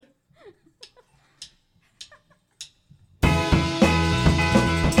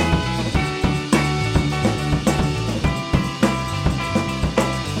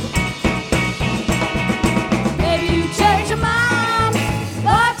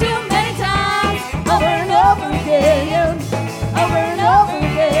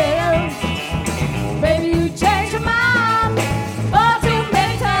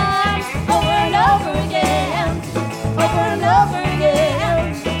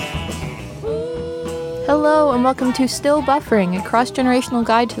Hello and welcome to Still Buffering, a cross-generational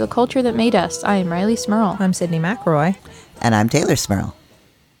guide to the culture that made us. I am Riley Smurl. I'm Sydney McElroy. And I'm Taylor Smurl.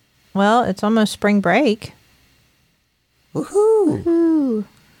 Well, it's almost spring break. Woohoo! Woohoo!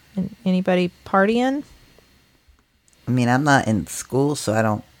 Anybody partying? I mean, I'm not in school, so I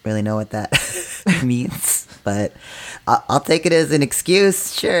don't really know what that means. But I'll take it as an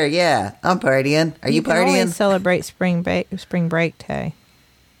excuse. Sure, yeah, I'm partying. Are you can partying? always celebrate spring break day.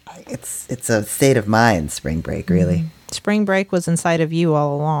 It's a state of mind, spring break, really. Mm-hmm. Spring break was inside of you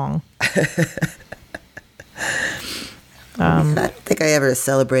all along. I don't think I ever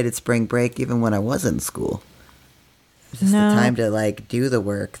celebrated spring break even when I was in school. It was just the time to, do the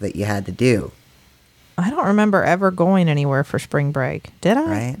work that you had to do. I don't remember ever going anywhere for spring break. Did I?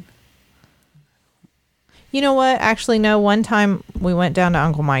 Right? You know what? Actually, no. One time we went down to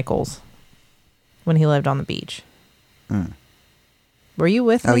Uncle Michael's when he lived on the beach. Mm. Were you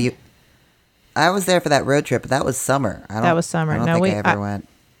with me? I was there for that road trip, but that was summer. That was summer. I don't think I ever went.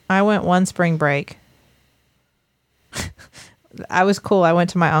 I went one spring break. I was cool. I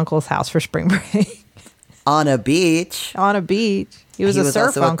went to my uncle's house for spring break. On a beach? On a beach. He was a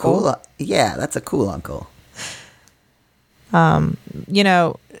surf also uncle. Yeah, that's a cool uncle.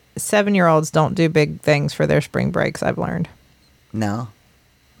 7-year-olds don't do big things for their spring breaks, I've learned. No?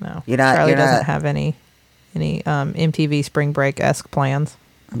 No. Charlie doesn't have any MTV spring break-esque plans.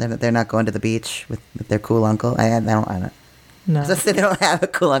 They're not going to the beach with their cool uncle? I don't. No. So they don't have a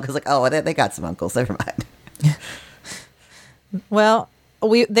cool uncle. It's like, oh, they got some uncles. Never mind. Well,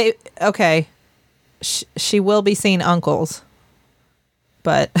 she will be seeing uncles,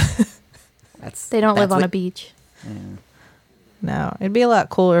 but they don't live on a beach. Yeah. No, it'd be a lot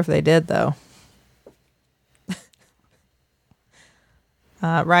cooler if they did, though.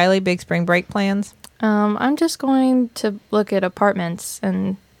 Riley, big spring break plans? I'm just going to look at apartments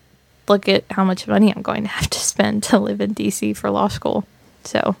and look at how much money I'm going to have to spend to live in DC for law school.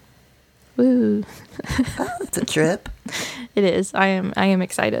 So, woo. Oh, it's a trip. It is. I am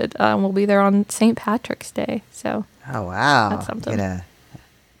excited. We'll be there on St. Patrick's Day. So. Oh, wow. That's something.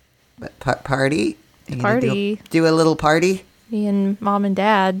 Party? Party. Do a little party? Me and Mom and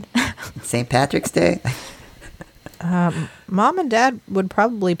Dad. St. Patrick's Day? Mom and Dad would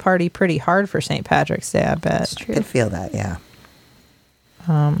probably party pretty hard for St. Patrick's Day, I bet. That's true. I could feel that, yeah.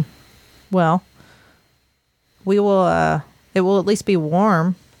 Well, we will, it will at least be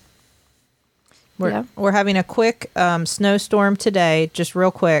warm. We're having a quick snowstorm today, just real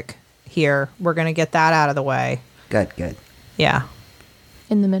quick here. We're going to get that out of the way. Good. Yeah.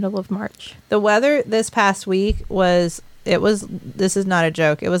 In the middle of March. The weather this past week this is not a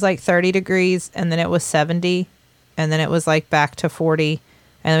joke. It was like 30 degrees and then it was 70 and then it was like back to 40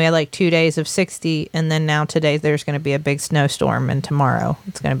 and then we had like 2 days of 60 and then now today there's going to be a big snowstorm and tomorrow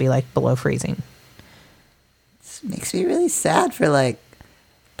it's going to be like below freezing. It makes me really sad for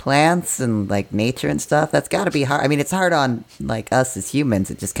plants and nature and stuff. That's got to be hard. I mean, it's hard on us as humans.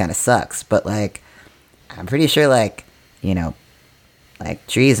 It just kind of sucks. But I'm pretty sure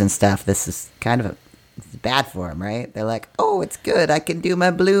trees and stuff, this is kind of it's bad for them, right? They're like, oh, it's good. I can do my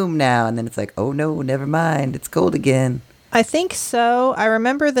bloom now. And then it's like, oh, no, never mind. It's cold again. I think so. I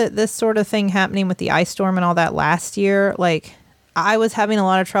remember that this sort of thing happening with the ice storm and all that last year. I was having a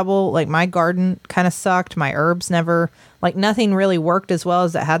lot of trouble. My garden kind of sucked. My herbs never, nothing really worked as well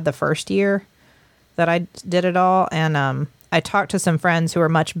as it had the first year that I did it all. And I talked to some friends who are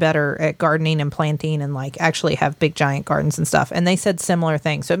much better at gardening and planting and actually have big giant gardens and stuff. And they said similar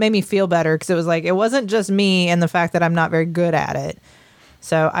things. So it made me feel better because it was it wasn't just me and the fact that I'm not very good at it.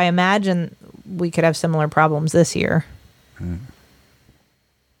 So I imagine we could have similar problems this year. Isn't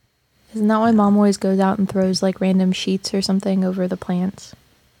that why Mom always goes out and throws random sheets or something over the plants?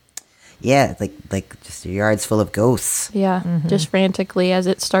 Yeah, just your yard's full of ghosts. Yeah, just frantically as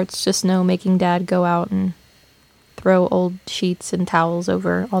it starts to snow, making Dad go out and throw old sheets and towels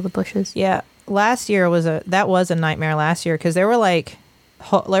over all the bushes. Yeah, last year was a nightmare last year because there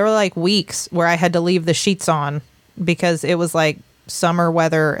were weeks where I had to leave the sheets on because it was summer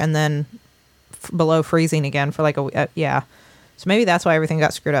weather and then below freezing again for yeah. So maybe that's why everything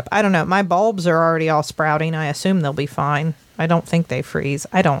got screwed up. I don't know. My bulbs are already all sprouting. I assume they'll be fine. I don't think they freeze.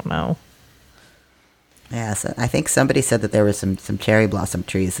 I don't know. Yeah, so I think somebody said that there were some cherry blossom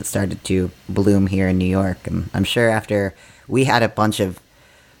trees that started to bloom here in New York. And I'm sure after we had a bunch of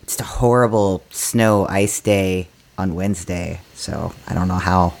just a horrible snow ice day on Wednesday. So I don't know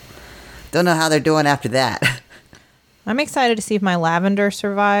how they're doing after that. I'm excited to see if my lavender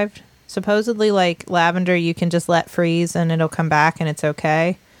survived. Supposedly, lavender, you can just let freeze and it'll come back and it's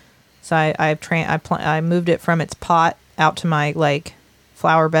okay. So I moved it from its pot out to my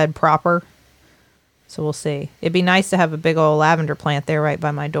flower bed proper. So we'll see. It'd be nice to have a big old lavender plant there right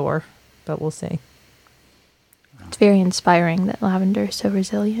by my door, but we'll see. It's very inspiring that lavender is so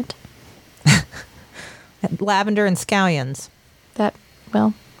resilient. Lavender and scallions. That,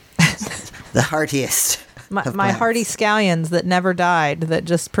 well, The hardiest. My of hardy plants. scallions that never died, that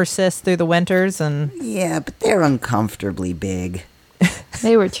just persist through the winters. And Yeah, but they're uncomfortably big.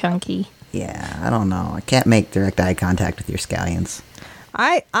 they were chunky. Yeah, I don't know. I can't make direct eye contact with your scallions.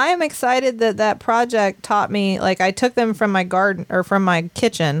 I am excited that project taught me, like, I took them from my garden or from my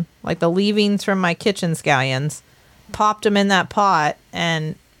kitchen, like the leavings from my kitchen scallions, popped them in that pot,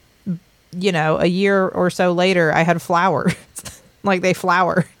 and, you know, a year or so later, I had flowers. Like, they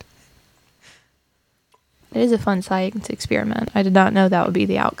flowered. It is a fun science experiment. I did not know that would be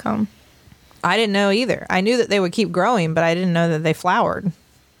the outcome. I didn't know either. I knew that they would keep growing, but I didn't know that they flowered.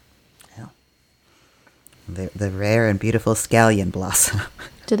 The rare and beautiful scallion blossom.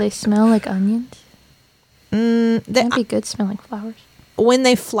 Do they smell like onions? That'd be good smelling flowers. When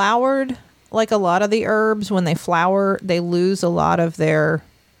they flowered, like a lot of the herbs, when they flower, they lose a lot of their,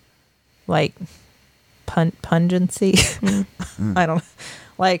 like, pungency. I don't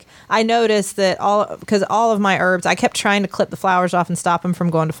like, I noticed that because all of my herbs, I kept trying to clip the flowers off and stop them from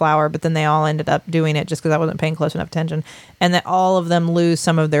going to flower, but then they all ended up doing it just because I wasn't paying close enough attention. And that all of them lose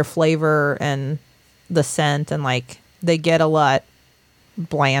some of their flavor and the scent, and like they get a lot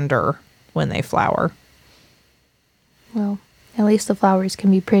blander when they flower. Well, at least the flowers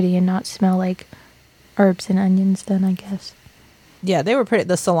can be pretty and not smell like herbs and onions then, I guess. Yeah, they were pretty.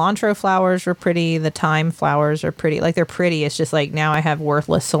 The cilantro flowers were pretty. The thyme flowers are pretty. Like, they're pretty. It's just like now I have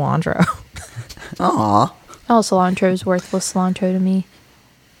worthless cilantro. Aw. All cilantro is worthless cilantro to me.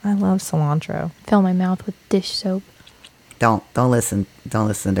 I love cilantro. Fill my mouth with dish soap. Don't listen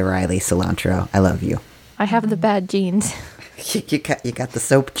to Riley Cilantro. I love you. I have the bad genes. You got the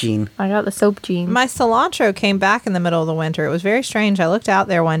soap gene. I got the soap gene. My cilantro came back in the middle of the winter. It was very strange. I looked out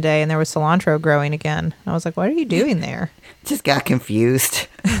there one day and there was cilantro growing again. I was like, what are you doing there? Just got confused.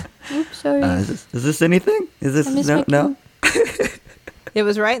 Oops, sorry. Is this anything? Is this I miss no my no? It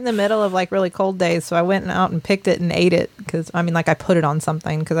was right in the middle of like really cold days. So I went out and picked it and ate it. Because, I mean, like I put it on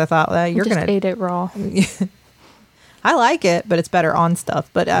something because I thought, well, you're just going to. ate it raw. I like it, but it's better on stuff.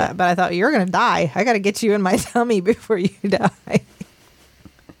 But I thought, you're going to die. I got to get you in my tummy before you die.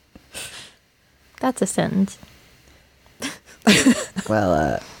 That's a sentence.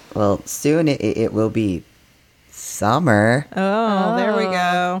 Well, soon it will be summer. Oh, there we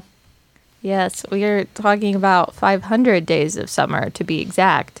go. Yes, we are talking about 500 days of summer to be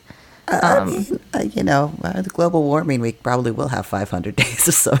exact. The global warming, we probably will have 500 days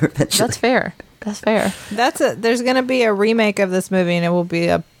of summer eventually. That's fair. That's fair. There's going to be a remake of this movie, and it will be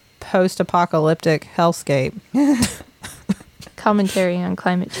a post-apocalyptic hellscape. Commentary on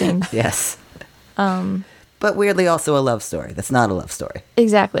climate change. Yes. But weirdly also a love story. That's not a love story.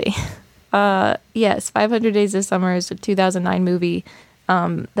 Exactly. Yes, 500 Days of Summer is a 2009 movie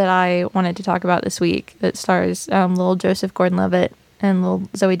that I wanted to talk about this week that stars little Joseph Gordon-Levitt and little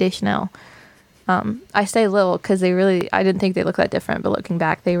Zooey Deschanel. I say little because I didn't think they looked that different, but looking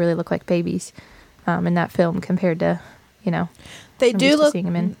back, they really look like babies in that film compared to, They I'm do used to look. seeing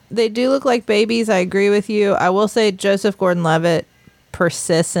 'em in. They do look like babies. I agree with you. I will say Joseph Gordon-Levitt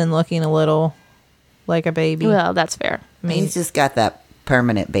persists in looking a little like a baby. Well, that's fair. I mean, He's just got that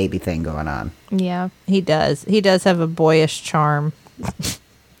permanent baby thing going on. Yeah. he does. He does have a boyish charm. It's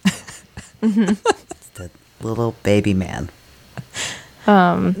the little baby man.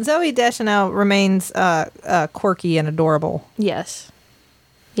 Zooey Deschanel remains quirky and adorable. Yes.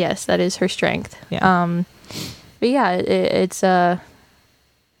 Yes, that is her strength. Yeah. But yeah, it's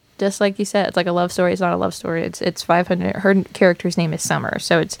just like you said, it's like a love story. It's not a love story. It's 500. Her character's name is Summer,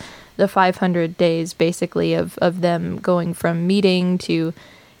 so it's the 500 days basically of them going from meeting to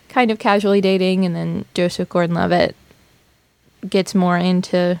kind of casually dating, and then Joseph Gordon-Levitt gets more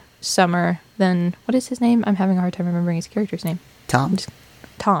into Summer than, what is his name? I'm having a hard time remembering his character's name. Tom?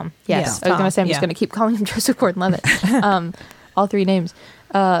 Tom. Yes, Yeah, I was going Tom, to say I'm yeah. just going to keep calling him Joseph Gordon-Levitt. All three names.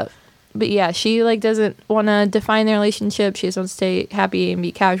 But yeah, she like doesn't want to define their relationship. She just wants to stay happy and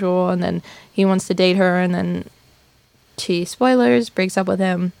be casual, and then he wants to date her, and then she, spoilers, breaks up with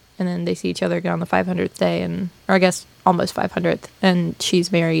him, and then they see each other again on the 500th day, or I guess almost 500th, and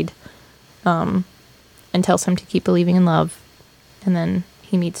she's married, and tells him to keep believing in love, and then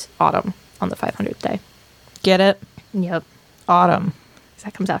he meets Autumn on the 500th day. Get it? Yep, Autumn. 'cause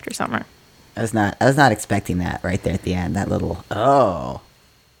that comes after Summer. I was not expecting that right there at the end. That little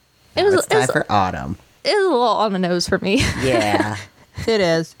it's time for autumn. It was a little on the nose for me. Yeah. It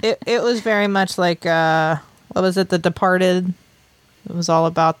is. It was very much like what was it? The Departed. It was all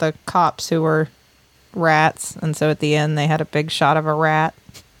about the cops who were rats, and so at the end they had a big shot of a rat,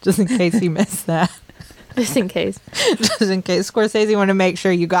 just in case you missed that. Just in case. Just in case Scorsese wanted to make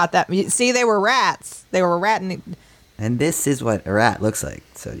sure you got that. See, they were rats. They were a rat, And this is what a rat looks like.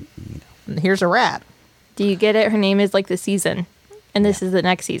 So, you know. and here's a rat. Do you get it? Her name is like the season, and this is the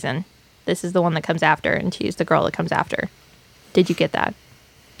next season. This is the one that comes after, and she's the girl that comes after. Did you get that?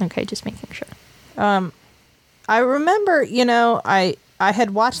 Okay, just making sure. I remember, I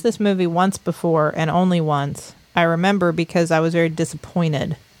had watched this movie once before, and only once. I remember because I was very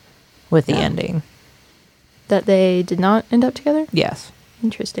disappointed with the ending. That they did not end up together? Yes.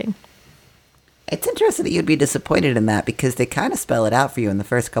 Interesting. It's interesting that you'd be disappointed in that because they kind of spell it out for you in the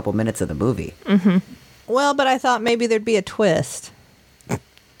first couple minutes of the movie. Mm-hmm. Well, but I thought maybe there'd be a twist.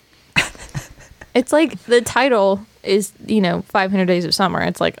 It's like the title is, 500 Days of Summer.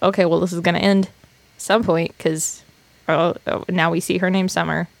 It's like, okay, well, this is going to end some point because now we see her name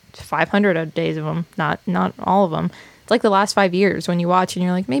Summer. 500 days of them, not all of them. It's like the last 5 years when you watch and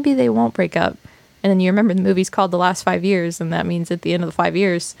you're like, maybe they won't break up. And then you remember the movie's called The Last 5 Years, and that means at the end of the 5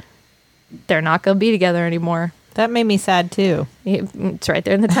 years, they're not going to be together anymore. That made me sad, too. It's right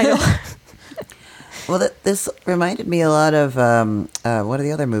there in the title. Well, this reminded me a lot of, what are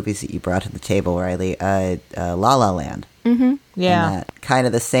the other movies that you brought to the table, Riley? La La Land. Mm-hmm. Yeah. And that kind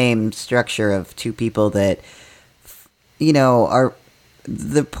of the same structure of two people that, are...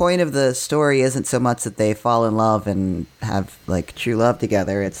 The point of the story isn't so much that they fall in love and have, like, true love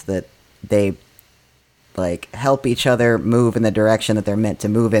together. It's that they... like help each other move in the direction that they're meant to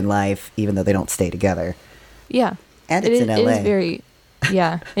move in life, even though they don't stay together. Yeah, And it's in LA.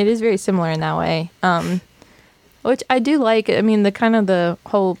 It is very similar in that way. Which I do like. I mean, the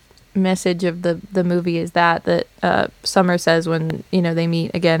whole message of the movie is that Summer says when they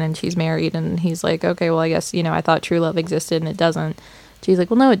meet again and she's married and he's like, okay, well, I guess I thought true love existed and it doesn't. She's like,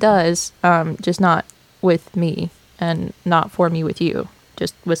 well, no, it does, just not with me and not for me with you.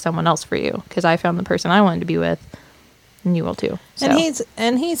 Just with someone else for you, because I found the person I wanted to be with, and you will too. So.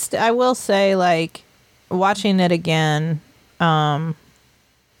 And he's I will say, like, watching it again,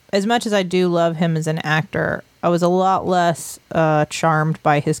 as much as I do love him as an actor, I was a lot less charmed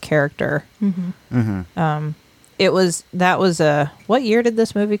by his character. Mm-hmm. Mm-hmm. That was what year did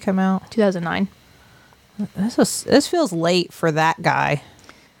this movie come out? 2009. This feels late for that guy.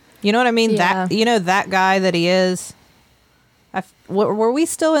 You know what I mean? Yeah. That guy that he is. Were we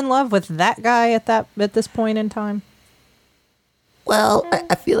still in love with that guy at this point in time? Well,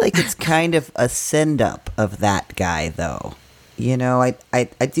 I feel like it's kind of a send-up of that guy, though. I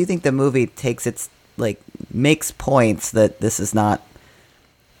do think the movie makes points that this isn't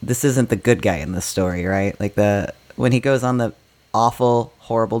the good guy in this story, right? Like when he goes on the awful,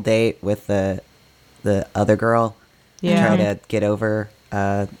 horrible date with the other girl to try to get over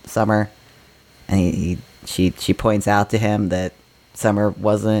Summer, and she points out to him that Summer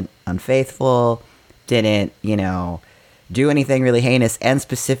wasn't unfaithful, didn't, do anything really heinous, and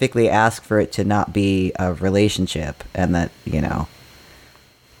specifically ask for it to not be a relationship, and that,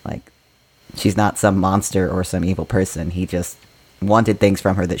 she's not some monster or some evil person. He just wanted things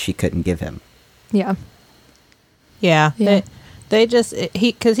from her that she couldn't give him. Yeah. Yeah. Yeah. They just,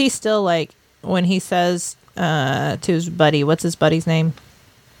 because he's still like, when he says to his buddy, what's his buddy's name?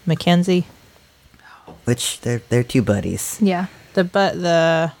 Mackenzie? Which, they're two buddies. Yeah.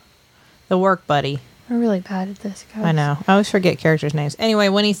 The work buddy. We're really bad at this, guys. I know. I always forget characters' names. Anyway,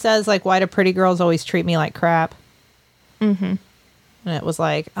 when he says, like, why do pretty girls always treat me like crap? Mm-hmm. And it was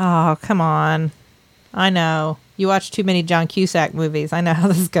like, oh, come on. I know. You watch too many John Cusack movies. I know how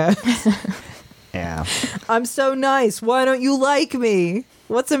this goes. Yeah. I'm so nice. Why don't you like me?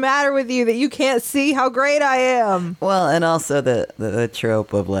 What's the matter with you that you can't see how great I am? Well, and also the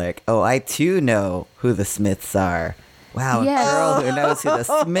trope of like, oh, I too know who the Smiths are. Wow, Yes. a girl who knows who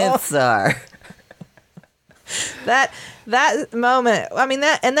the Smiths are. That moment, I mean,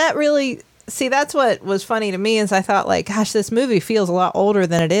 that really, see, that's what was funny to me is I thought, like, gosh, this movie feels a lot older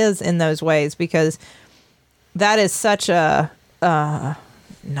than it is in those ways, because that is such a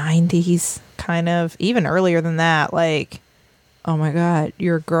 90s kind of, even earlier than that, like, oh my God,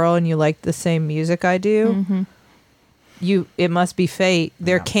 you're a girl and you like the same music I do. Mm-hmm. It must be fate.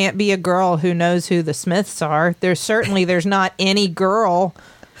 There can't be a girl who knows who the Smiths are. There's not any girl,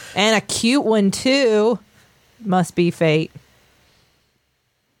 and a cute one too. Must be fate.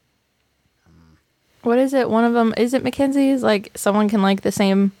 What is it? One of them, is it Mackenzie's? Like, someone can like the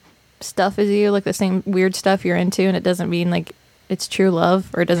same stuff as you, like the same weird stuff you're into, and it doesn't mean like it's true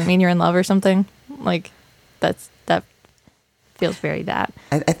love, or it doesn't mean you're in love or something. Like, that feels very that.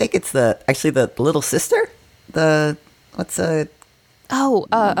 I think it's actually the little sister. I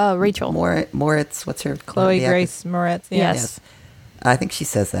Rachel. Moritz, what's her? Chloe the Grace Moretz. Yeah. Yes. I think she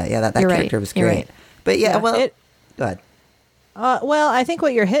says that. Yeah, that You're character right. was You're great. right. But yeah, Yeah, well, go ahead. Well, I think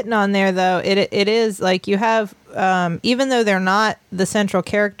what you're hitting on there, though, it is like you have, even though they're not the central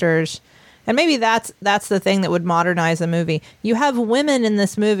characters, and maybe that's the thing that would modernize a movie. You have women in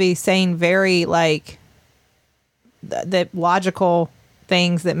this movie saying very like the logical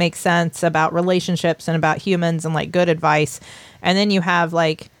things that make sense about relationships and about humans and like good advice, and then you have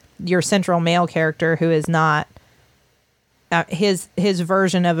like your central male character who is not. His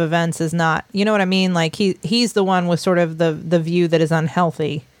version of events is not, you know what I mean? Like he's the one with sort of the view that is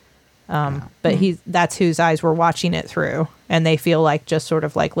unhealthy, but that's whose eyes we're watching it through, and they feel like just sort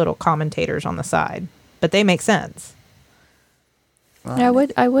of like little commentators on the side, but they make sense. Well, Yeah,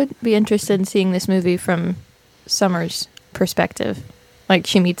 I would be interested in seeing this movie from Summer's perspective. Like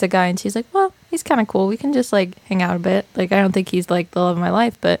she meets a guy and she's like, well, he's kind of cool. We can just like hang out a bit. Like I don't think he's like the love of my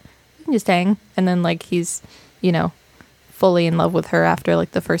life, but we can just hang. And then like he's, fully in love with her after like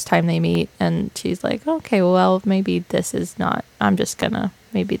the first time they meet, and she's like, okay, well, maybe this is not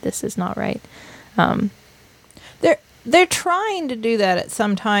right. They're trying to do that at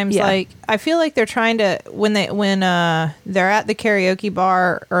sometimes. Yeah. Like I feel like they're trying to when they're at the karaoke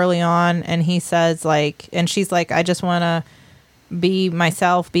bar early on, and he says like, and she's like, I just want to be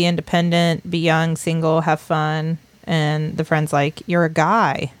myself, be independent, be young, single, have fun, and the friend's like, you're a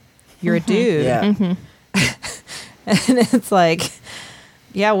guy, you're a dude. Yeah. And it's like,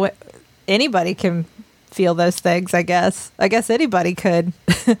 yeah, anybody can feel those things, I guess. I guess anybody could.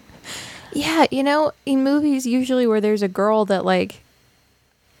 Yeah, in movies usually where there's a girl that like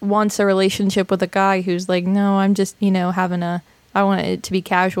wants a relationship with a guy who's like, no, I'm just, I want it to be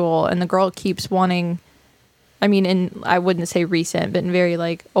casual, and the girl keeps wanting, I mean, I wouldn't say recent, but in very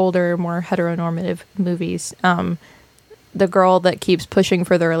like older, more heteronormative movies, the girl that keeps pushing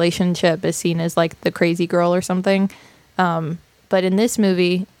for the relationship is seen as like the crazy girl or something. But in this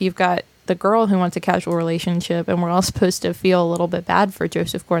movie, you've got the girl who wants a casual relationship, and we're all supposed to feel a little bit bad for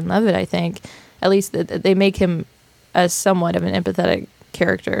Joseph Gordon-Levitt, I think. At least they make him as somewhat of an empathetic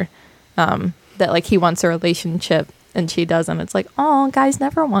character, that like he wants a relationship and she doesn't. It's like, oh, guys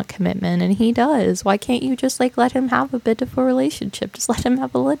never want commitment and he does. Why can't you just like let him have a bit of a relationship? Just let him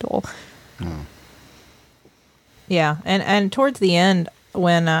have a little. Yeah, and towards the end,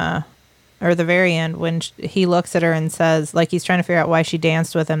 when or the very end, when he looks at her and says, like, he's trying to figure out why she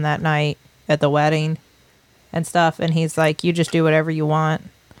danced with him that night at the wedding and stuff, and he's like, you just do whatever you want.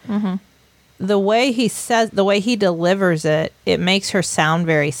 Mm-hmm. The way he delivers it, it makes her sound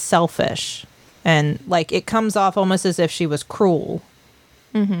very selfish, and like it comes off almost as if she was cruel.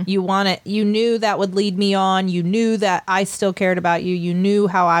 Mm-hmm. You knew that would lead me on. You knew that I still cared about you. You knew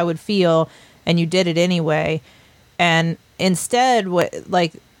how I would feel, and you did it anyway. And instead,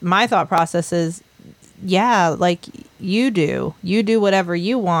 like my thought process is, yeah, like you do whatever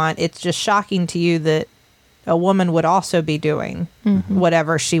you want. It's just shocking to you that a woman would also be doing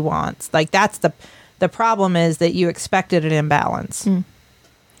whatever she wants. Like that's the problem, is that you expected an imbalance,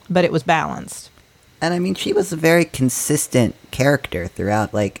 but it was balanced. And I mean, she was a very consistent character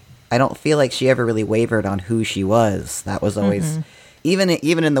throughout. Like, I don't feel like she ever really wavered on who she was. That was always, even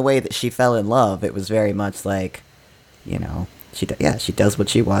in the way that she fell in love, it was very much like, she does what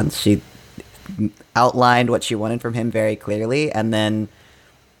she wants. She outlined what she wanted from him very clearly, and then,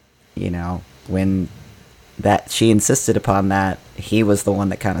 when that she insisted upon that, he was the one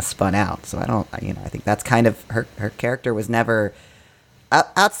that kind of spun out. So I think that's kind of her character was never,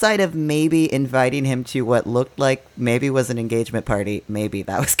 outside of maybe inviting him to what looked like maybe was an engagement party. Maybe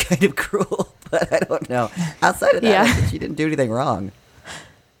that was kind of cruel, but I don't know. Outside of that, I think she didn't do anything wrong.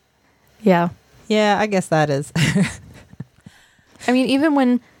 Yeah. Yeah, I guess that is. I mean, even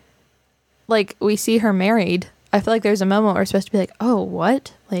when, like, we see her married, I feel like there's a moment where we're supposed to be like, oh,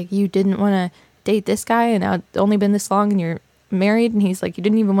 what? Like, you didn't want to date this guy, and now it's only been this long, and you're married? And he's like, you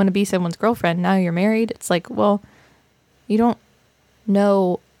didn't even want to be someone's girlfriend. Now you're married. It's like, well, you don't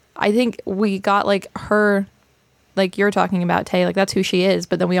know. I think we got, like, her, like you're talking about, Tay, like, that's who she is.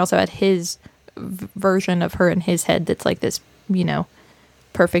 But then we also had his version of her in his head that's, like, this,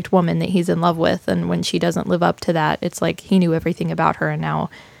 perfect woman that he's in love with, and when she doesn't live up to that, it's like he knew everything about her, and now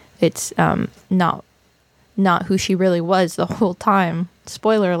it's not who she really was the whole time.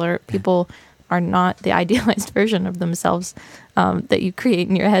 Spoiler alert, people are not the idealized version of themselves that you create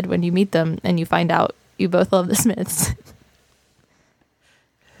in your head when you meet them and you find out you both love the Smiths.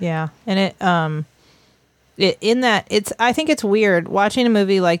 Yeah, and I think it's weird watching a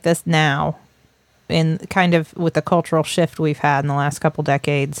movie like this now, in kind of with the cultural shift we've had in the last couple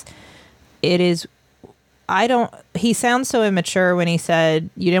decades. I don't. He sounds so immature when he said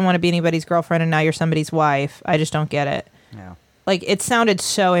you didn't want to be anybody's girlfriend and now you're somebody's wife. I just don't get it. Yeah. Like, it sounded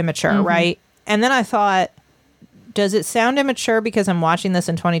so immature, right? And then I thought, does it sound immature because I'm watching this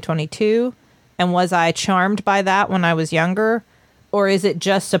in 2022? And was I charmed by that when I was younger? Or is it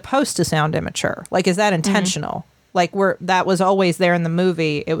just supposed to sound immature? Like, is that intentional? Like, that was always there in the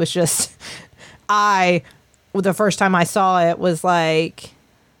movie. It was just, the first time I saw it was like,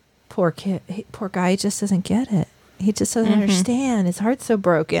 poor kid, poor guy, he just doesn't get it. He just doesn't understand. His heart's so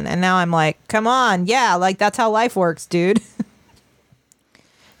broken. And now I'm like, come on. Yeah, like, that's how life works, dude.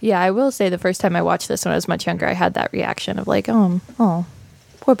 Yeah, I will say the first time I watched this when I was much younger, I had that reaction of like, oh,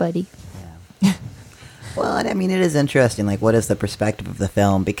 poor buddy. Yeah. Well, I mean, it is interesting. Like, what is the perspective of the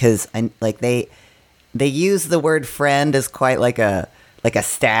film? Because they use the word friend as quite like a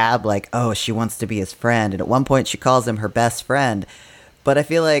stab. Like, oh, she wants to be his friend, and at one point she calls him her best friend. But I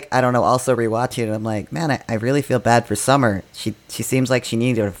feel like, I don't know. Also rewatching it, I'm like, man, I really feel bad for Summer. She seems like she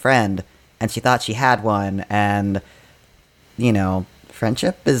needed a friend, and she thought she had one, and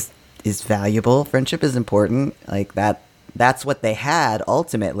friendship is valuable. Friendship is important. Like, that's what they had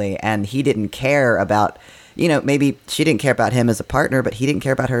ultimately. And he didn't care about, maybe she didn't care about him as a partner, but he didn't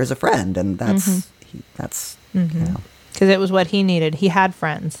care about her as a friend. And that's, because it was what he needed. He had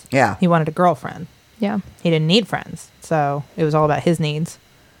friends. Yeah. He wanted a girlfriend. Yeah. He didn't need friends. So it was all about his needs.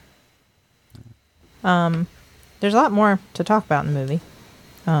 There's a lot more to talk about in the movie.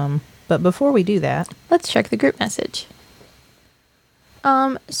 But before we do that, let's check the group message.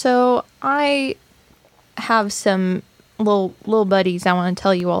 So I have some little buddies I want to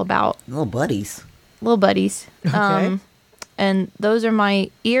tell you all about. Little buddies. okay. And those are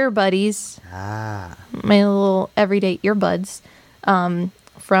my ear buddies. Ah. My little everyday earbuds,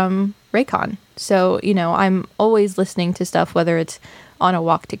 from Raycon. So, I'm always listening to stuff, whether it's on a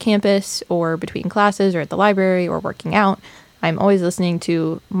walk to campus or between classes or at the library or working out. I'm always listening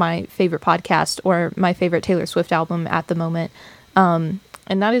to my favorite podcast or my favorite Taylor Swift album at the moment. And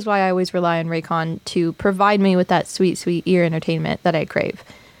that is why I always rely on Raycon to provide me with that sweet, sweet ear entertainment that I crave.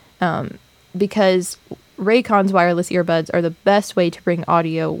 Because Raycon's wireless earbuds are the best way to bring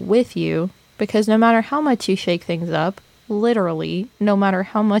audio with you, because no matter how much you shake things up, literally, no matter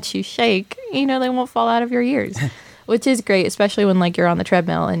how much you shake, they won't fall out of your ears. Which is great, especially when you're on the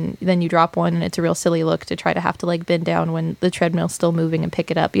treadmill and then you drop one and it's a real silly look to try to have to bend down when the treadmill's still moving and pick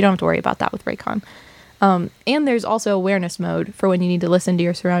it up. You don't have to worry about that with Raycon. And there's also awareness mode for when you need to listen to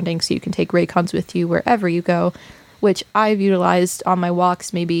your surroundings, so you can take Raycons with you wherever you go, which I've utilized on my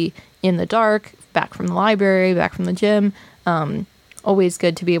walks, maybe in the dark, back from the library, back from the gym. Always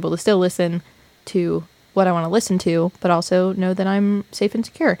good to be able to still listen to what I want to listen to, but also know that I'm safe and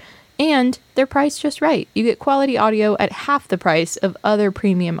secure. And they're priced just right. You get quality audio at half the price of other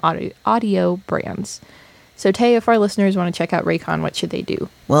premium audio brands. So, Tay, if our listeners want to check out Raycon, what should they do?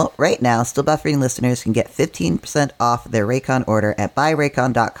 Well, right now, Still Buffering listeners can get 15% off their Raycon order at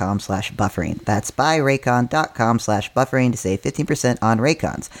buyraycon.com/buffering. That's buyraycon.com/buffering to save 15% on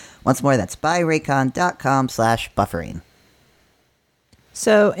Raycons. Once more, that's buyraycon.com/buffering.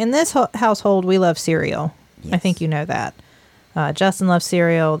 So in this household, we love cereal. Yes. I think you know that. Justin loves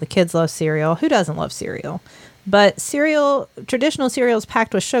cereal. The kids love cereal. Who doesn't love cereal? But traditional cereal is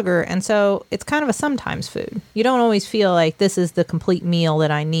packed with sugar, and so it's kind of a sometimes food. You don't always feel like this is the complete meal that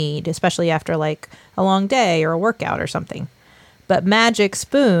I need, especially after a long day or a workout or something. But Magic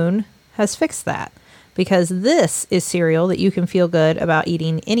Spoon has fixed that, because this is cereal that you can feel good about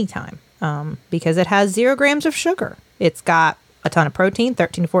eating anytime, because it has 0 grams of sugar. It's got a ton of protein,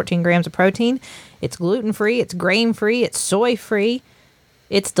 13 to 14 grams of protein. It's gluten-free, it's grain-free, it's soy-free.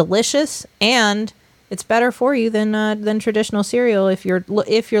 It's delicious, and it's better for you than traditional cereal. If you're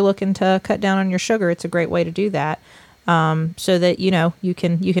looking to cut down on your sugar, it's a great way to do that. So that you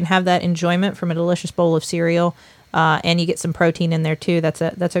can have that enjoyment from a delicious bowl of cereal, and you get some protein in there too. That's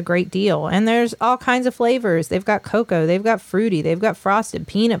a great deal. And there's all kinds of flavors. They've got cocoa, they've got fruity, they've got frosted,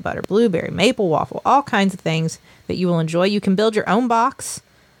 peanut butter, blueberry, maple waffle, all kinds of things that you will enjoy. You can build your own box.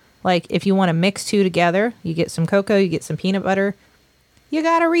 Like if you want to mix two together, you get some cocoa, you get some peanut butter. You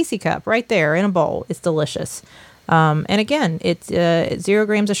got a Reese cup right there in a bowl. It's delicious. And again, it's 0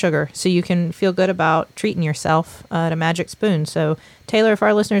 grams of sugar, so you can feel good about treating yourself at a Magic Spoon. So, Taylor, if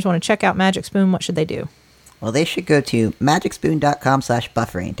our listeners want to check out Magic Spoon, what should they do? Well, they should go to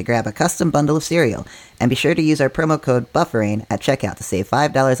magicspoon.com/buffering to grab a custom bundle of cereal. And be sure to use our promo code BUFFERING at checkout to save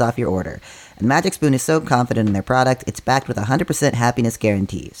 $5 off your order. And Magic Spoon is so confident in their product, it's backed with a 100% happiness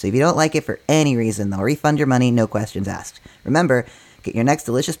guarantee. So if you don't like it for any reason, they'll refund your money, no questions asked. Remember, get your next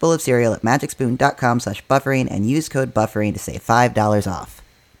delicious bowl of cereal at magicspoon.com/buffering and use code BUFFERING to save $5 off.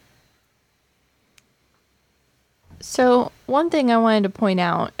 So one thing I wanted to point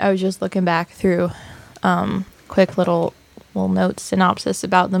out, I was just looking back through quick little notes synopsis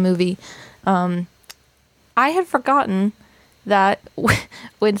about the movie. I had forgotten that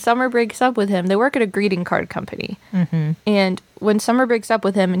when Summer breaks up with him, they work at a greeting card company. Mm-hmm. And when Summer breaks up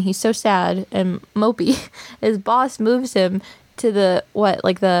with him and he's so sad and mopey, his boss moves him to the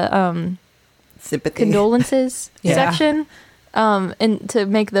Sympathy. condolences Yeah. section, and to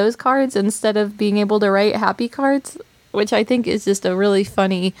make those cards instead of being able to write happy cards, which I think is just a really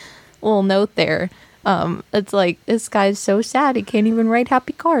funny little note there. It's like, this guy's so sad he can't even write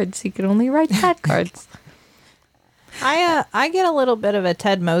happy cards. He can only write sad cards. I get a little bit of a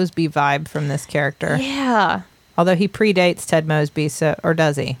Ted Mosby vibe from this character. Yeah. Although he predates Ted Mosby, so, or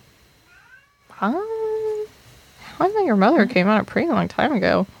does he? How I Met Your Mother came out a pretty long time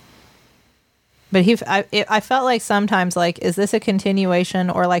ago. But I felt like sometimes, like, is this a continuation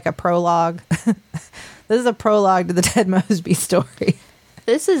or like a prologue? This is a prologue to the Ted Mosby story.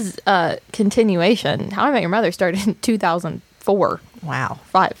 This is a continuation. How I Met Your Mother started in 2004. Wow.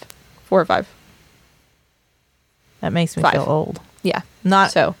 4 or 5. That makes me 5. feel old. Yeah.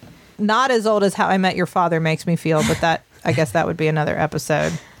 Not So, not as old as How I Met Your Father makes me feel, but that I guess that would be another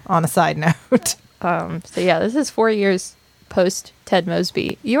episode on a side note. so yeah, this is 4 years post Ted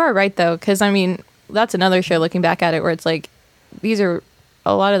Mosby. You are right though, because I mean, that's another show looking back at it where it's like, these are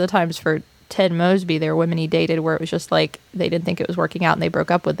a lot of the times for Ted Mosby, there were women he dated where it was just like, they didn't think it was working out and they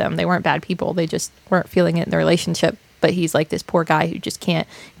broke up with them. They weren't bad people. They just weren't feeling it in the relationship. But he's like this poor guy who just can't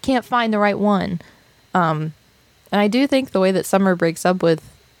find the right one. And I do think the way that Summer breaks up with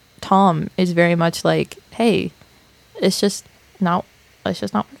Tom is very much like, hey, it's just not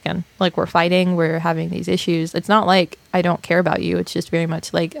working. Like, we're fighting, we're having these issues. It's not like I don't care about you. It's just very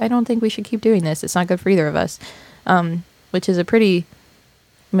much like, I don't think we should keep doing this. It's not good for either of us. Which is a pretty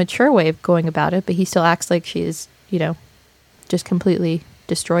mature way of going about it, but he still acts like she is, just completely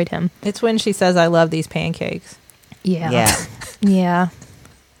destroyed him. It's when she says, "I love these pancakes." Yeah. Yeah. Yeah.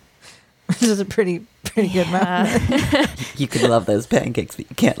 Which is a pretty good moment. You can love those pancakes, but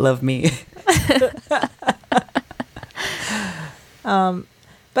you can't love me.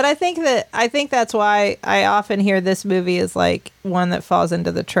 But I think that's why I often hear this movie is like one that falls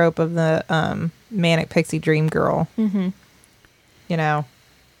into the trope of the manic pixie dream girl. Mm-hmm.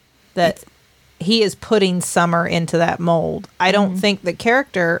 That he is putting Summer into that mold. I don't think the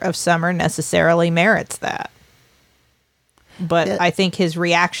character of Summer necessarily merits that. But Yeah. I think his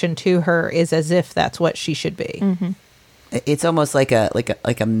reaction to her is as if that's what she should be. Mm-hmm. It's almost like a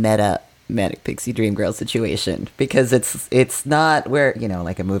meta manic pixie dream girl situation, because it's not where,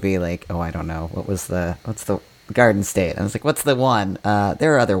 like a movie like, oh, I don't know, what's the Garden State? I was like, what's the one?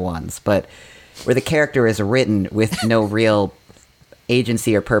 There are other ones, but where the character is written with no real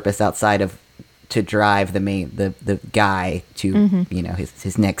agency or purpose outside of to drive the guy to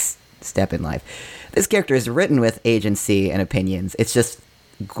his next step in life. This character is written with agency and opinions. It's just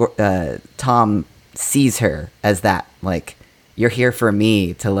Tom sees her as that, like, you're here for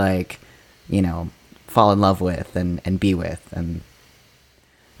me to, like, fall in love with and be with, and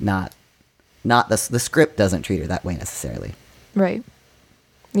not the script doesn't treat her that way necessarily. Right.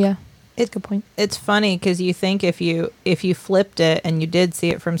 Yeah. It's a good point. It's funny because you think if you flipped it and you did see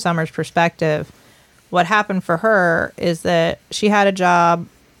it from Summer's perspective, what happened for her is that she had a job,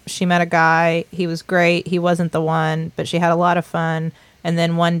 she met a guy, he was great, he wasn't the one, but she had a lot of fun. And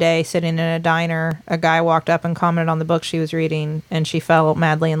then one day, sitting in a diner, a guy walked up and commented on the book she was reading, and she fell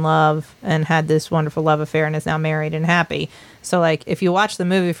madly in love and had this wonderful love affair and is now married and happy. So, like, if you watch the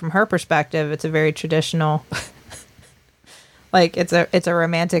movie from her perspective, it's a very traditional, like, it's a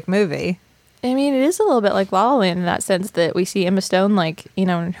romantic movie. I mean, it is a little bit like La La Land in that sense that we see Emma Stone, like, in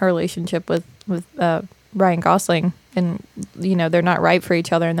her relationship with Ryan Gosling, and, they're not right for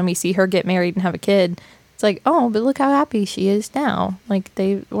each other. And then we see her get married and have a kid. It's like, oh, but look how happy she is now. Like,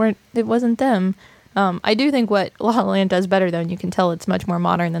 it wasn't them. I do think what La La Land does better, though, and you can tell it's much more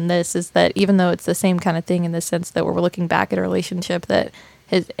modern than this, is that even though it's the same kind of thing in the sense that we're looking back at a relationship that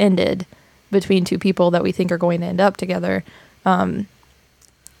has ended between two people that we think are going to end up together,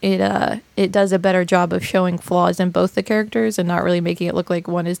 it does a better job of showing flaws in both the characters and not really making it look like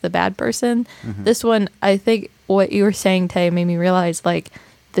one is the bad person. Mm-hmm. This one, I think what you were saying, Tay, made me realize, like,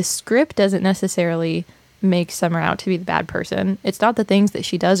 the script doesn't necessarily make Summer out to be the bad person. It's not the things that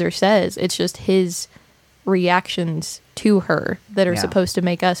she does or says. It's just his reactions to her that are supposed to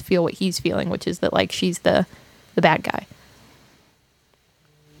make us feel what he's feeling, which is that, like, she's the bad guy.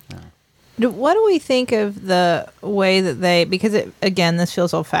 What do we think of the way that they, because again, this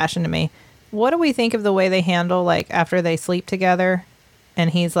feels old fashioned to me. What do we think of the way they handle, like, after they sleep together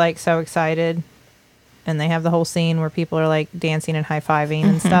and he's, like, so excited and they have the whole scene where people are like dancing and high-fiving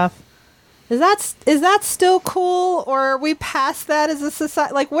and stuff. Is that still cool, or are we past that as a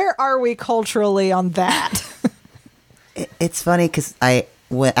society? Like, where are we culturally on that? It's funny because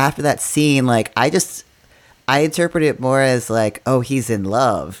after that scene, like I interpret it more as like, oh, he's in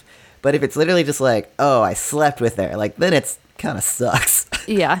love. But if it's literally just like, oh, I slept with her, like then it's kind of sucks.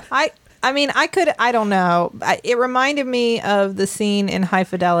 Yeah. I mean, I don't know. It reminded me of the scene in High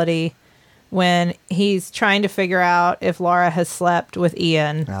Fidelity when he's trying to figure out if Laura has slept with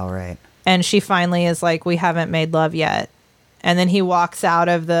Ian. All right. And she finally is like, we haven't made love yet. And then he walks out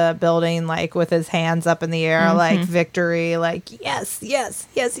of the building like with his hands up in the air, like victory, like yes, yes,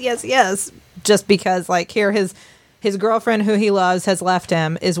 yes, yes, yes. Just because like here his girlfriend who he loves has left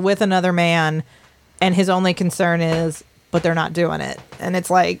him, is with another man, and his only concern is, but they're not doing it. And it's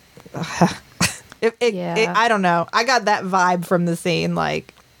like, I don't know. I got that vibe from the scene.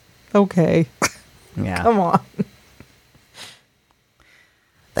 Like, okay, yeah, come on.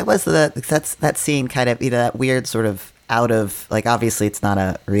 That scene kind of, that weird sort of out of, like, obviously it's not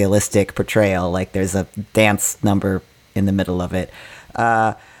a realistic portrayal. Like there's a dance number in the middle of it.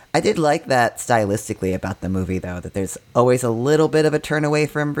 I did like that stylistically about the movie, though, that there's always a little bit of a turn away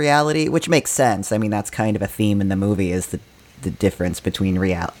from reality, which makes sense. I mean, that's kind of a theme in the movie, is the difference between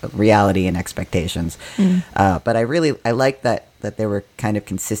reality and expectations. But I like that there were kind of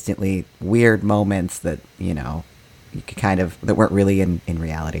consistently weird moments that, you could kind of, that weren't really in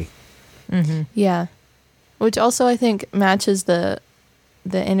reality. Mm-hmm. Yeah. Which also I think matches the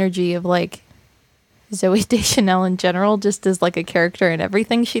energy of like Zooey Deschanel in general, just as like a character in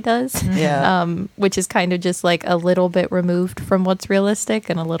everything she does. Yeah. Which is kind of just like a little bit removed from what's realistic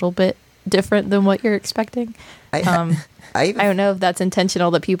and a little bit different than what you're expecting. I don't know if that's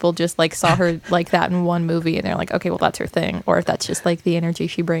intentional, that people just like saw her like that in one movie and they're like, okay, well that's her thing, or if that's just like the energy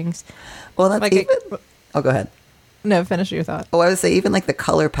she brings. Well, that's like go ahead. No, finish your thought. Oh, I would say even like the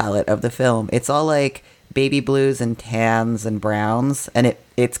color palette of the film, it's all like baby blues and tans and browns, and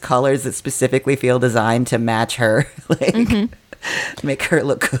it's colors that specifically feel designed to match her, like make her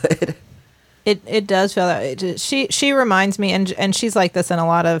look good. It does feel that. She reminds me, and she's like this in a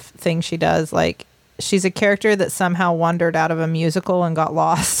lot of things she does. Like she's a character that somehow wandered out of a musical and got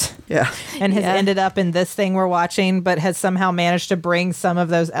lost. Yeah, and has ended up in this thing we're watching, but has somehow managed to bring some of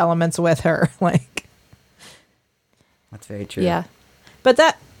those elements with her. Like, that's very true. Yeah, but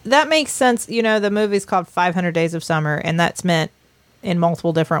that makes sense. The movie's called 500 Days of Summer, and that's meant in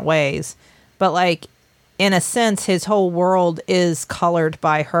multiple different ways. But like, in a sense, his whole world is colored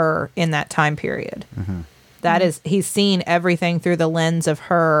by her in that time period. That is, he's seen everything through the lens of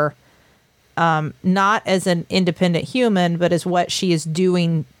her, not as an independent human, but as what she is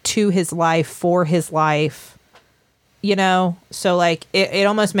doing to his life, for his life. So like it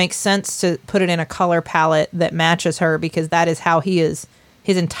almost makes sense to put it in a color palette that matches her, because that is how he is.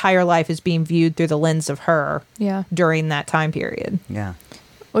 His entire life is being viewed through the lens of her. Yeah. During that time period. Yeah.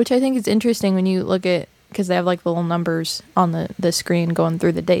 Which I think is interesting when you look at, because they have like little numbers on the screen going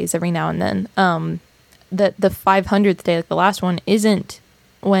through the days every now and then. That the 500th day, like the last one, isn't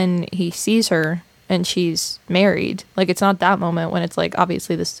when he sees her and she's married. Like, it's not that moment when it's like,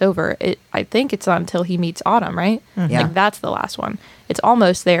 obviously this is over. I think it's not until he meets Autumn, right? Yeah. Like, that's the last one. It's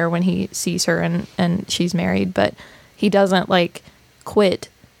almost there when he sees her and she's married, but he doesn't like quit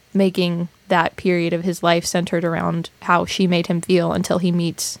making that period of his life centered around how she made him feel until he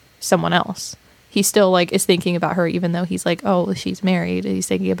meets someone else. He still like is thinking about her, even though he's like, oh, she's married. He's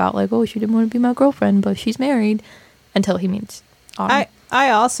thinking about like, oh, she didn't want to be my girlfriend, but she's married, until he meets Autumn.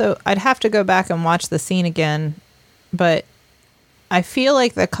 I'd have to go back and watch the scene again, but I feel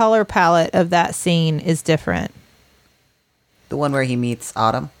like the color palette of that scene is different. The one where he meets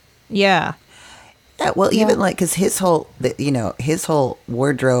Autumn? Yeah. Yeah, well, even like, because his whole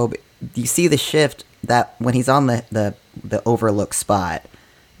wardrobe, you see the shift that when he's on the overlook spot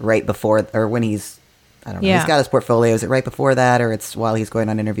right before, or when he's, I don't know, he's got his portfolio. Is it right before that, or it's while he's going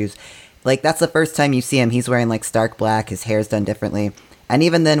on interviews? Like, that's the first time you see him. He's wearing like stark black. His hair's done differently. And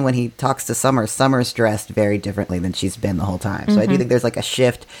even then, when he talks to Summer, Summer's dressed very differently than she's been the whole time. So I do think there's like a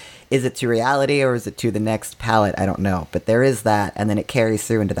shift. Is it to reality or is it to the next palette? I don't know. But there is that, and then it carries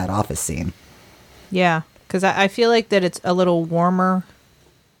through into that office scene. Yeah, because I feel like that it's a little warmer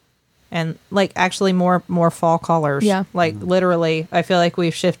and like actually more fall colors. Yeah. Like literally, I feel like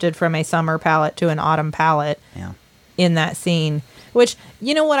we've shifted from a summer palette to an autumn palette in that scene. Which,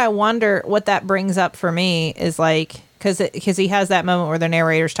 you know what I wonder, what that brings up for me is like, because he has that moment where the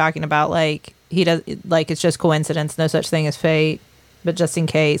narrator's talking about like, he does, like, it's just coincidence, no such thing as fate, but just in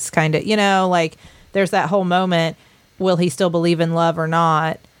case, kind of, like there's that whole moment, will he still believe in love or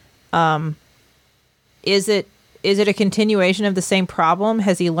not? is it a continuation of the same problem?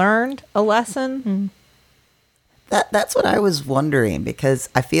 Has he learned a lesson? That's what I was wondering, because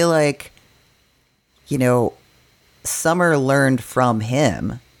I feel like, Summer learned from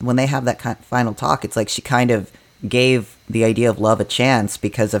him. When they have that final talk, it's like she kind of gave the idea of love a chance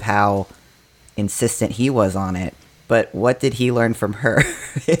because of how insistent he was on it. But what did he learn from her?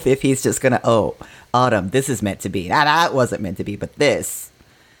 if he's just gonna, Autumn, this is meant to be. That wasn't meant to be, but this.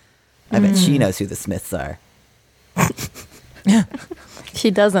 I bet she knows who the Smiths are. She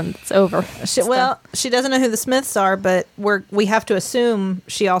doesn't. It's over. She doesn't know who the Smiths are, but we have to assume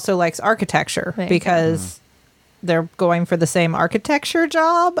she also likes architecture because they're going for the same architecture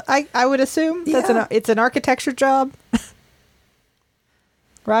job. I would assume it's an architecture job,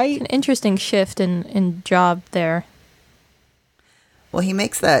 right? An interesting shift in job there. Well, he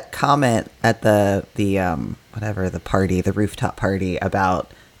makes that comment at the party, the rooftop party,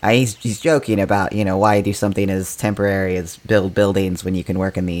 about he's joking about, why do something as temporary as build buildings when you can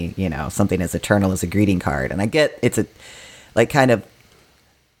work in the, something as eternal as a greeting card. And I get it's a kind of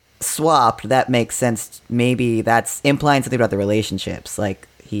swapped. That makes sense. Maybe that's implying something about the relationships. Like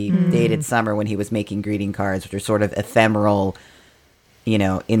he dated Summer when he was making greeting cards, which are sort of ephemeral,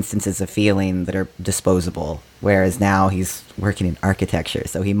 instances of feeling that are disposable. Whereas now he's working in architecture,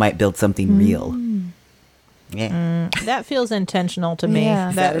 so he might build something real. Yeah. That feels intentional to me.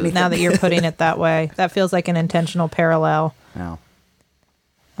 Yeah. Now that you're putting it that way, that feels like an intentional parallel. Oh.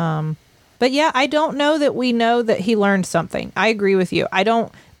 But yeah, I don't know that we know that he learned something. I agree with you. I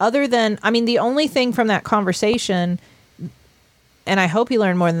don't, other than, the only thing from that conversation, and I hope he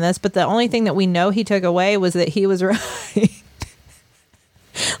learned more than this, but the only thing that we know he took away was that he was right.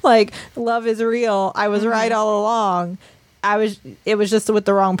 Like, love is real. I was right all along. It was just with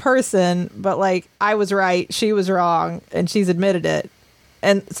the wrong person, but like, I was right, she was wrong, and she's admitted it.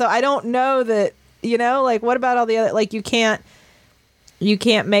 And so I don't know that, like, what about all the other, like, you can't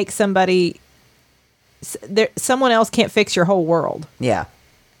make somebody, someone else can't fix your whole world. Yeah.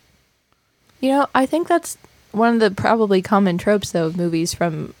 I think that's one of the probably common tropes, though, of movies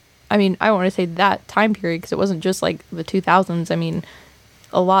from, I don't want to say that time period, because it wasn't just like the 2000s.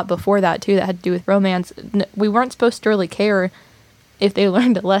 A lot before that, too, that had to do with romance. We weren't supposed to really care if they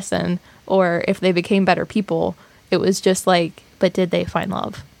learned a lesson or if they became better people. It was just like, but did they find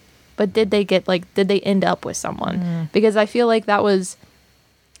love? But did they end up with someone? Because I feel like that was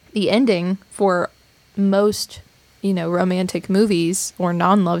the ending for most, romantic movies or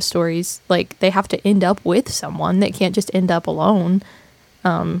non-love stories. Like, they have to end up with someone. They can't just end up alone.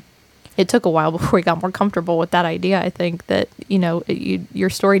 It took a while before we got more comfortable with that idea. I think that, your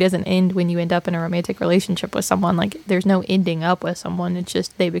story doesn't end when you end up in a romantic relationship with someone. Like, there's no ending up with someone. It's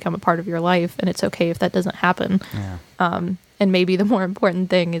just they become a part of your life, and it's okay if that doesn't happen. Yeah. And maybe the more important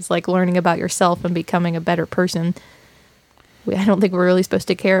thing is like learning about yourself and becoming a better person. I don't think we're really supposed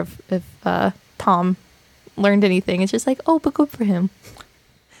to care if Tom learned anything. It's just like, but good for him.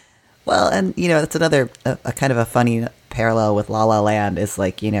 Well, and, it's another a kind of a funny parallel with La La Land is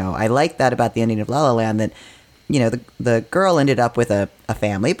like, I like that about the ending of La La Land, that, the girl ended up with a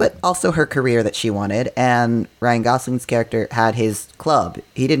family, but also her career that she wanted. And Ryan Gosling's character had his club.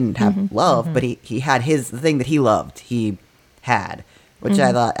 He didn't have love, but he had the thing that he loved. He had, which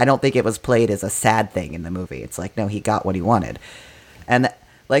I don't think it was played as a sad thing in the movie. It's like, no, he got what he wanted. And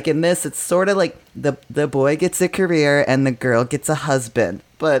like in this, it's sort of like the boy gets a career and the girl gets a husband,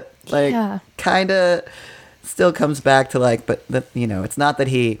 but like kind of still comes back to like, but it's not that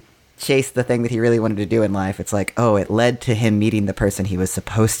he chased the thing that he really wanted to do in life. It's like, it led to him meeting the person he was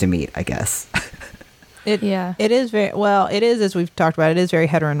supposed to meet, I guess. It is very, well, it is, as we've talked about, it is very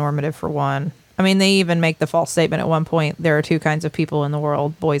heteronormative for one. They even make the false statement at one point, there are two kinds of people in the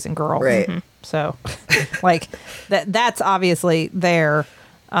world, boys and girls. Right. So like that's obviously there.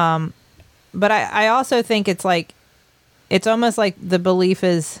 But I also think it's like, it's almost like the belief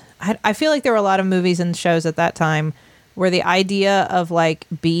is, I feel like there were a lot of movies and shows at that time where the idea of like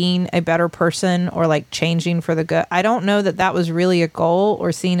being a better person or like changing for the good, I don't know that was really a goal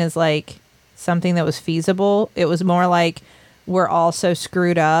or seen as like something that was feasible. It was more like, we're all so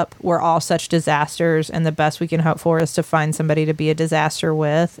screwed up, we're all such disasters, and the best we can hope for is to find somebody to be a disaster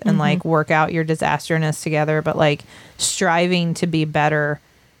with and like work out your disasterness together. But like striving to be better,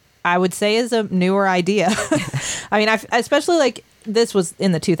 I would say, is a newer idea. Especially like this was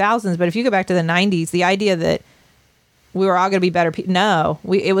in the 2000s, but if you go back to the 90s, the idea that we were all going to be better people.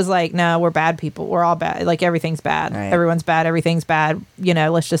 It was like, no, we're bad people. We're all bad. Like everything's bad. Right. Everyone's bad. Everything's bad.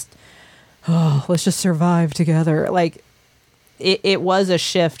 Let's just survive together. Like it was a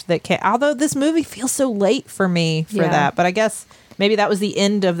shift that came, although this movie feels so late for me for that. But I guess maybe that was the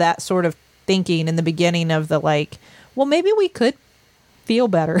end of that sort of thinking in the beginning of the like, well, maybe we could feel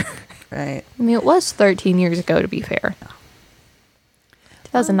better. Right. I mean, it was 13 years ago, to be fair.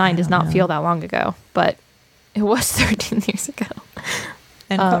 2009 does not feel that long ago, but it was 13 years ago.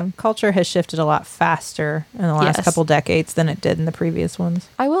 And culture has shifted a lot faster in the last Yes. couple decades than it did in the previous ones.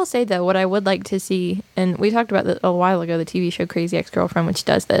 I will say, though, what I would like to see, and we talked about this a while ago, the TV show Crazy Ex-Girlfriend, which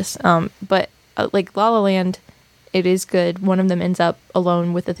does this, but like La La Land, it is good. One of them ends up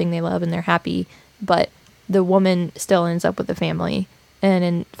alone with the thing they love and they're happy, but the woman still ends up with the family. And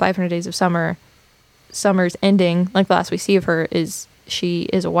in 500 Days of Summer, Summer's ending, like the last we see of her, is she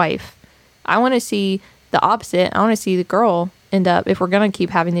is a wife. I want to see the opposite. I want to see the girl end up, if we're going to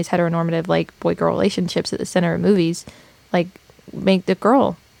keep having these heteronormative, like, boy-girl relationships at the center of movies, like, make the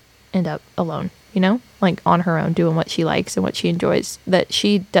girl end up alone, you know? Like, on her own, doing what she likes and what she enjoys, that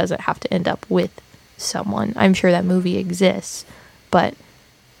she doesn't have to end up with someone. I'm sure that movie exists, but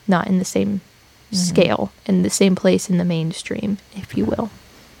not in the same scale, in the same place in the mainstream, if you will.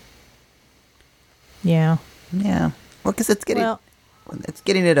 Yeah. Yeah. Well, because it's getting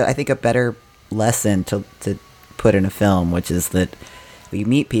it, I think, a better lesson to put in a film, which is that you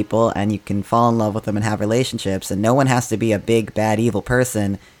meet people and you can fall in love with them and have relationships, and no one has to be a big, bad, evil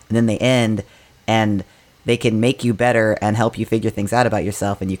person, and then they end, and they can make you better and help you figure things out about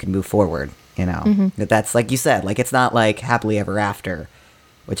yourself, and you can move forward, you know? That's, like you said, like, it's not like Happily Ever After,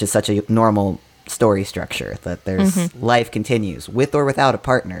 which is such a normal story structure, that there's life continues, with or without a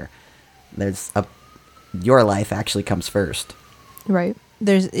partner. Your life actually comes first. Right.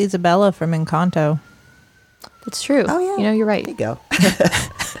 There's Isabella from Encanto. That's true. Oh, yeah. You know, you're right. There you go.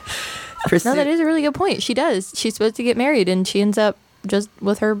 No, that is a really good point. She does. She's supposed to get married, and she ends up just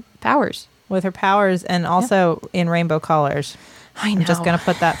with her powers. With her powers, and also in rainbow colors. I know. I'm just going to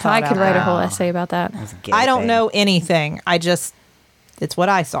put that thought I could out write there. a whole essay about that. I don't know anything. It's what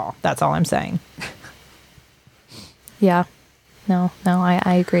I saw. That's all I'm saying. Yeah. No,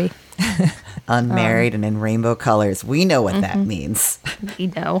 I agree. Unmarried and in rainbow colors. We know what that means. We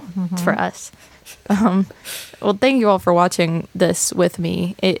know. It's for us. Well, thank you all for watching this with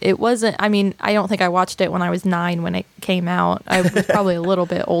me. It wasn't, I mean, I don't think I watched it when I was 9 when it came out. I was probably a little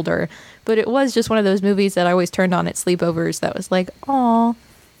bit older, but it was just one of those movies that I always turned on at sleepovers that was like, oh,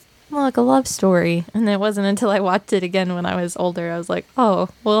 like a love story. And it wasn't until I watched it again when I was older, I was like, oh,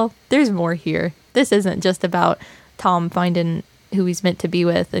 well, there's more here. This isn't just about Tom finding who he's meant to be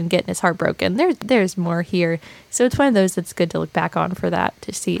with and getting his heart broken. There's more here. So it's one of those that's good to look back on for that,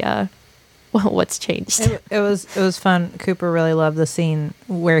 to see what's changed. It was fun. Cooper really loved the scene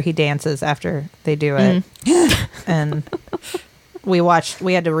where he dances after they do it. And we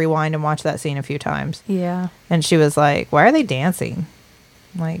had to rewind and watch that scene a few times. Yeah. And she was like, why are they dancing?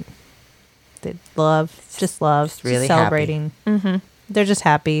 Like, they just really celebrating. They're just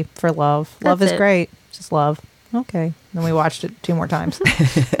happy for love. Love That's is it. great. Just love. Okay. Then we watched it 2 more times.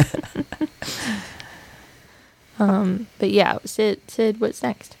 But yeah, Sid, what's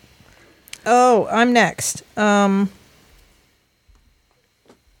next? Oh, I'm next. No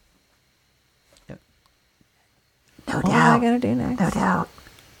What am I going to do next? No doubt.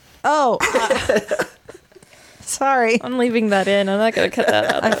 Oh, sorry. I'm leaving that in. I'm not going to cut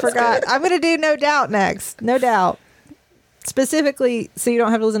that out. I forgot. I'm going to do No Doubt next. No Doubt. Specifically, so you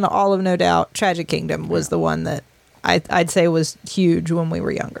don't have to listen to all of No Doubt, Tragic Kingdom was the one that I'd say was huge when we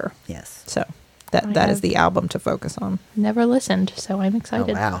were younger. Yes. So that is the album to focus on. Never listened, so I'm Oh,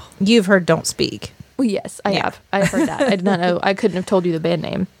 excited. wow. You've heard Don't Speak. Well, yes, I have. I've heard that. I did not know. I couldn't have told you the band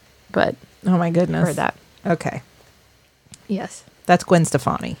name, but Oh my goodness. heard that. Okay. Yes. That's Gwen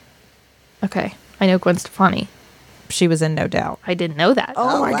Stefani. Okay. I know Gwen Stefani. She was in No Doubt. I didn't know that.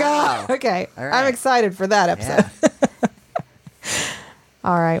 Oh, my wow. God. Okay. All right. I'm excited for that episode. Yeah.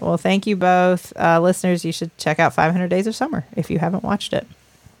 All right. Well, thank you both. Listeners, you should check out 500 Days of Summer if you haven't watched it.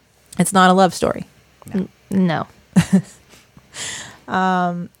 It's not a love story. No.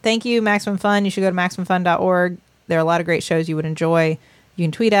 Thank you, Maximum Fun. You should go to MaximumFun.org. There are a lot of great shows you would enjoy. You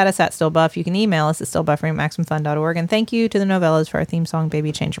can tweet at us at StillBuff. You can email us at stillbuffering@MaximumFun.org. And thank you to the Novellas for our theme song,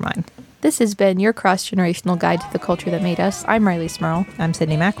 Baby Change Your Mind. This has been your cross-generational guide to the culture that made us. I'm Riley Smurl. I'm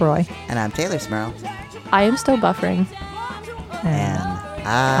Sydney McRoy. And I'm Taylor Smurl. I am still buffering. And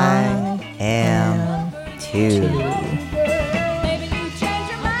I am too.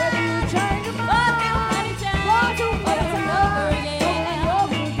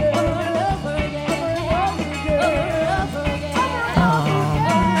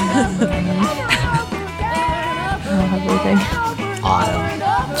 Everything. Autumn.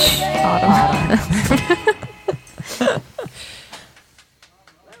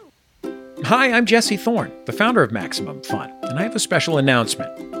 Hi, I'm Jesse Thorne, the founder of Maximum Fun, and I have a special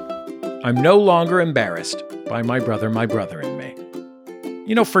announcement. I'm no longer embarrassed by my brother and me.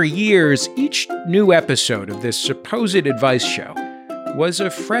 You know, for years, each new episode of this supposed advice show was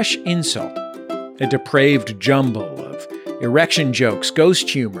a fresh insult, a depraved jumble of erection jokes, ghost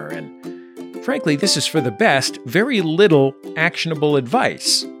humor, and frankly, this is for the best, very little actionable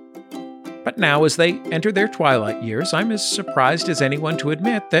advice. But now, as they enter their twilight years, I'm as surprised as anyone to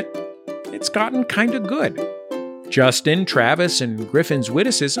admit that it's gotten kind of good. Justin, Travis, and Griffin's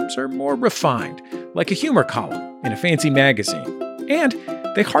witticisms are more refined, like a humor column in a fancy magazine. And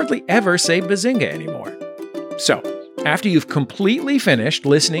they hardly ever say bazinga anymore. So, after you've completely finished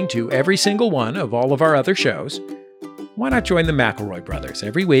listening to every single one of all of our other shows, why not join the McElroy brothers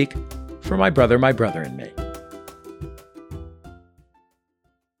every week for My Brother, and Me?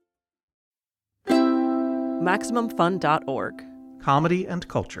 MaximumFun.org. Comedy and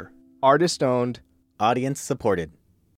culture. Artist owned. Audience supported.